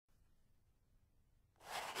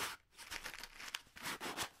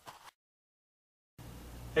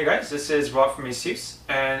Hey guys, this is Rob from ASUS,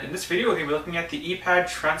 and in this video we're going to be looking at the Eee Pad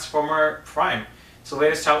Transformer Prime. It's the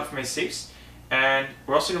latest tablet from ASUS, and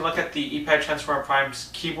we're also going to look at the Eee Pad Transformer Prime's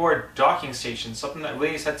keyboard docking station, something that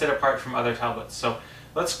really sets it apart from other tablets. So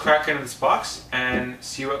let's crack into this box and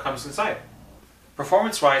see what comes inside.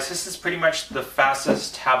 Performance-wise, this is pretty much the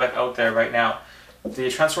fastest tablet out there right now. The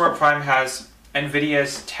Transformer Prime has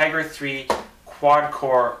NVIDIA's Tegra 3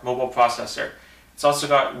 quad-core mobile processor. It's also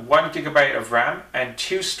got 1 GB of RAM and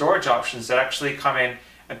 2 storage options that actually come in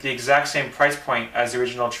at the exact same price point as the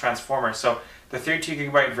original Transformer. So the 32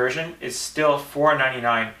 GB version is still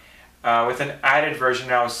 $499, with an added version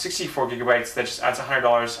now of 64 GB that just adds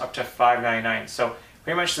 $100 up to $599. So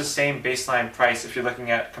pretty much the same baseline price if you're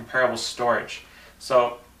looking at comparable storage.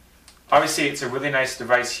 So obviously it's a really nice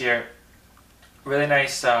device here, really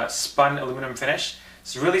nice spun aluminum finish.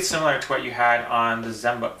 It's really similar to what you had on the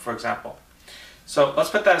ZenBook, for example. So let's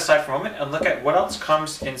put that aside for a moment and look at what else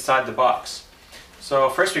comes inside the box. So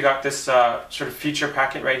first we got this sort of feature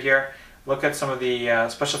packet right here. Look at some of the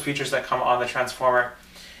special features that come on the Transformer.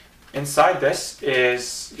 Inside this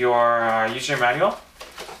is your user manual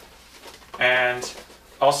and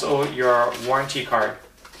also your warranty card.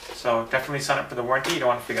 So definitely sign up for the warranty, you don't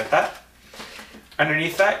want to forget that.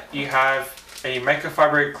 Underneath that you have a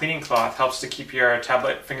microfiber cleaning cloth, helps to keep your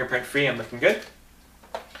tablet fingerprint free and looking good.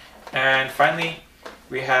 And finally,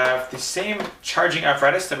 we have the same charging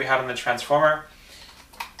apparatus that we had on the Transformer.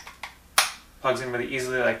 Plugs in really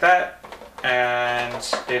easily like that, and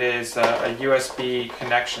it is a USB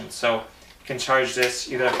connection, so you can charge this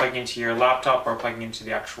either plugging into your laptop or plugging into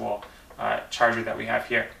the actual charger that we have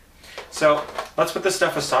here. So let's put this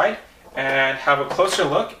stuff aside and have a closer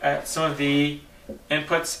look at some of the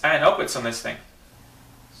inputs and outputs on this thing.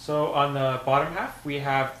 So on the bottom half, we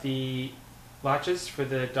have the latches for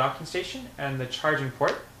the docking station and the charging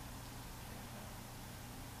port.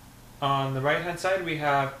 On the right hand side we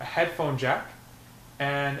have a headphone jack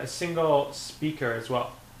and a single speaker as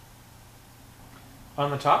well.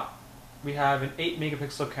 On the top we have an 8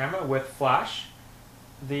 megapixel camera with flash,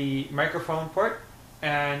 the microphone port,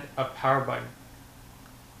 and a power button.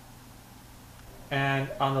 And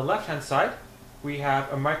on the left hand side we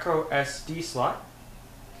have a micro SD slot,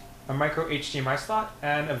 a micro HDMI slot,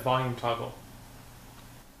 and a volume toggle.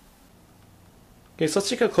 Okay, so let's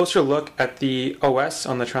take a closer look at the OS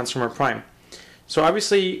on the Transformer Prime. So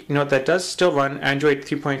obviously, that does still run Android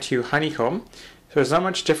 3.2 Honeycomb, so it's not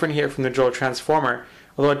much different here from the dual Transformer,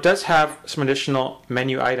 although it does have some additional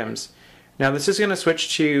menu items. Now this is going to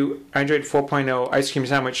switch to Android 4.0 Ice Cream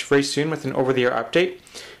Sandwich very soon with an over-the-air update,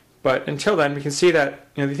 but until then we can see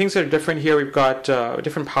that the things that are different here, we've got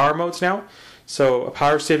different power modes now. So a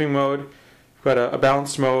power saving mode, we've got a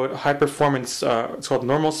balanced mode, a high performance, it's called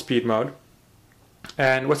normal speed mode.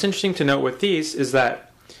 And what's interesting to note with these is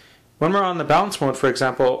that when we're on the balance mode, for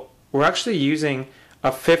example, we're actually using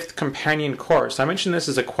a 5th companion core. So I mentioned this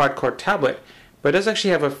is a quad-core tablet, but it does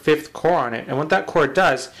actually have a 5th core on it. And what that core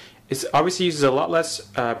does is obviously uses a lot less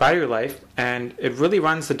battery life, and it really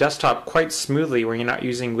runs the desktop quite smoothly when you're not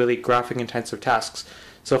using really graphic-intensive tasks.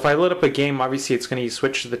 So if I load up a game, obviously it's going to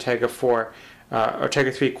switch to the Tegra 4 or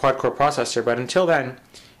Tegra 3 quad-core processor, but until then,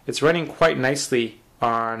 it's running quite nicely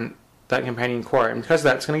on that companion core, and because of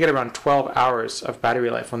that, it's going to get around 12 hours of battery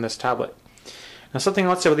life on this tablet. Now something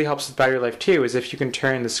else that really helps with battery life too is if you can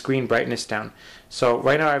turn the screen brightness down. So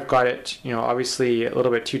right now I've got it, obviously a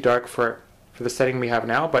little bit too dark for the setting we have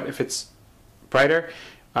now, but if it's brighter,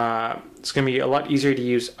 it's going to be a lot easier to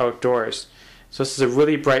use outdoors. So this is a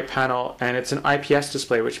really bright panel, and it's an IPS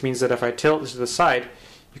display, which means that if I tilt this to the side,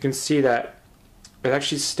 you can see that it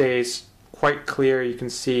actually stays quite clear. You can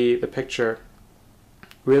see the picture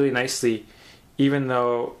really nicely, even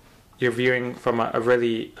though you're viewing from a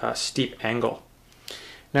really steep angle.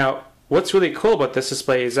 Now, what's really cool about this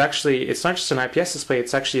display is actually, it's not just an IPS display,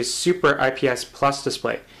 it's actually a Super IPS Plus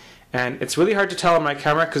display. And it's really hard to tell on my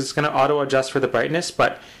camera because it's going to auto adjust for the brightness,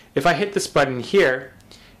 but if I hit this button here,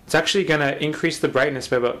 it's actually going to increase the brightness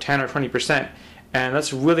by about 10 or 20%, and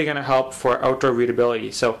that's really going to help for outdoor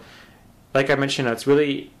readability. So like I mentioned, it's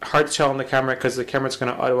really hard to tell on the camera because the camera's going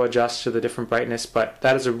to auto adjust to the different brightness, but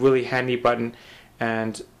that is a really handy button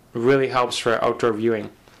and really helps for outdoor viewing.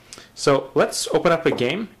 So let's open up a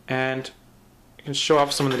game and I can show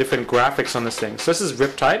off some of the different graphics on this thing. So this is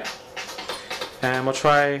Riptide, and we'll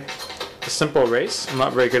try a simple race. I'm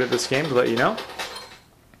not very good at this game, to let you know,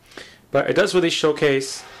 but it does really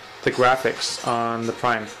showcase the graphics on the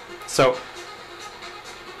Prime. So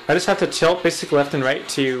I just have to tilt basically left and right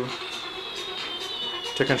to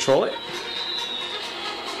control it,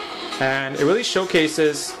 and it really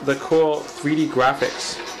showcases the cool 3D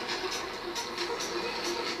graphics.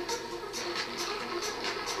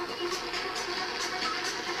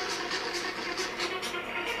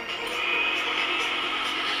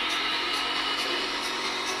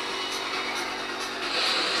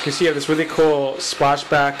 You can see you have this really cool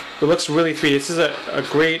splashback. It looks really 3D. This is a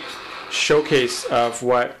great showcase of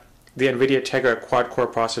what the NVIDIA Tegra quad-core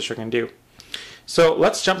processor can do. So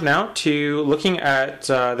let's jump now to looking at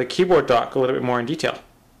the keyboard dock a little bit more in detail.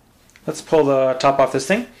 Let's pull the top off this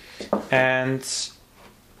thing, and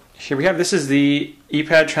here we have, this is the Eee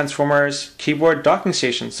Pad Transformer's keyboard docking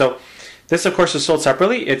station. So this, of course, is sold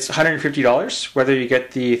separately. It's $150, whether you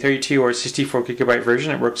get the 32 or 64 gigabyte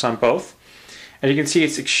version. It works on both. And you can see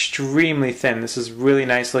it's extremely thin. This is really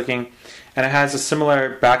nice looking, and it has a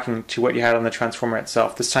similar backing to what you had on the Transformer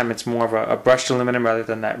itself. This time it's more of a brushed aluminum rather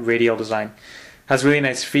than that radial design. It has really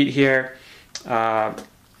nice feet here.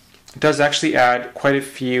 It does actually add quite a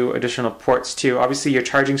few additional ports too. Obviously your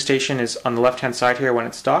charging station is on the left hand side here when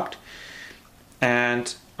it's docked,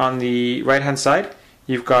 and on the right hand side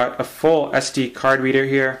you've got a full SD card reader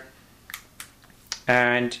here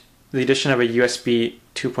and the addition of a USB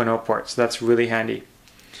 2.0 port, so that's really handy.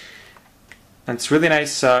 And it's really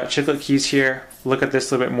nice chiclet keys here. Look at this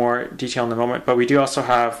a little bit more detail in a moment, but we do also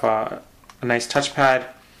have a nice touchpad,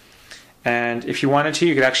 and if you wanted to,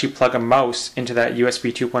 you could actually plug a mouse into that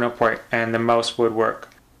USB 2.0 port and the mouse would work.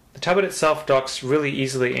 The tablet itself docks really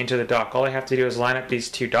easily into the dock. All I have to do is line up these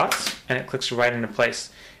two dots and it clicks right into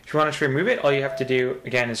place. If you wanted to remove it, all you have to do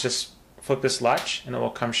again is just flip this latch and it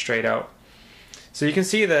will come straight out. So you can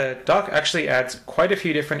see the dock actually adds quite a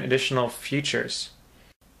few different additional features.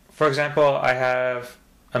 For example, I have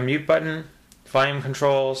a mute button, volume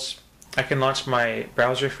controls. I can launch my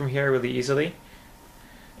browser from here really easily.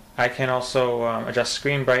 I can also adjust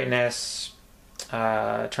screen brightness,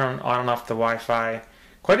 turn on and off the Wi-Fi.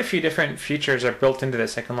 Quite a few different features are built into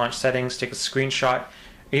this. I can launch settings, take a screenshot.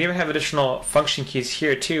 You even have additional function keys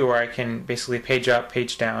here too, where I can basically page up,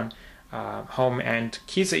 page down, home, and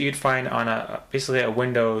keys that you'd find on basically a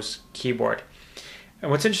Windows keyboard.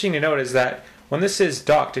 And what's interesting to note is that when this is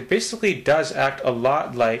docked, it basically does act a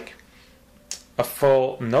lot like a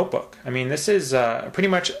full notebook. I mean, this is pretty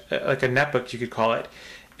much like a netbook, you could call it.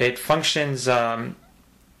 It functions very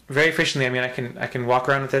efficiently. I mean, I can walk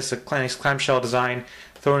around with this, a nice clamshell design,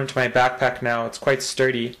 throw it into my backpack now. It's quite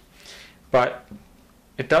sturdy, but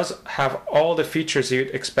it does have all the features you'd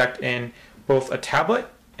expect in both a tablet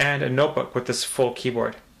and a notebook with this full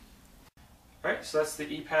keyboard. Alright, so that's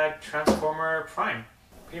the Eee Pad Transformer Prime.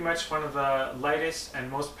 Pretty much one of the lightest and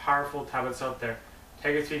most powerful tablets out there.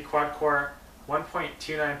 Tegra 3 quad-core,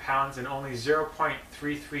 1.29 pounds and only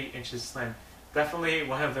 0.33 inches slim. Definitely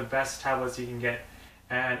one of the best tablets you can get,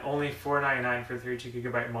 and only $499 for the 32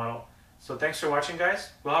 gigabyte model. So thanks for watching,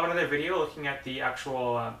 guys. We'll have another video looking at the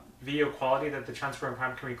actual video quality that the Transformer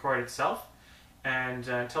Prime can record itself. And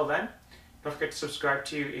until then, don't forget to subscribe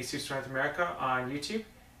to ASUS North America on YouTube,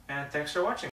 and thanks for watching.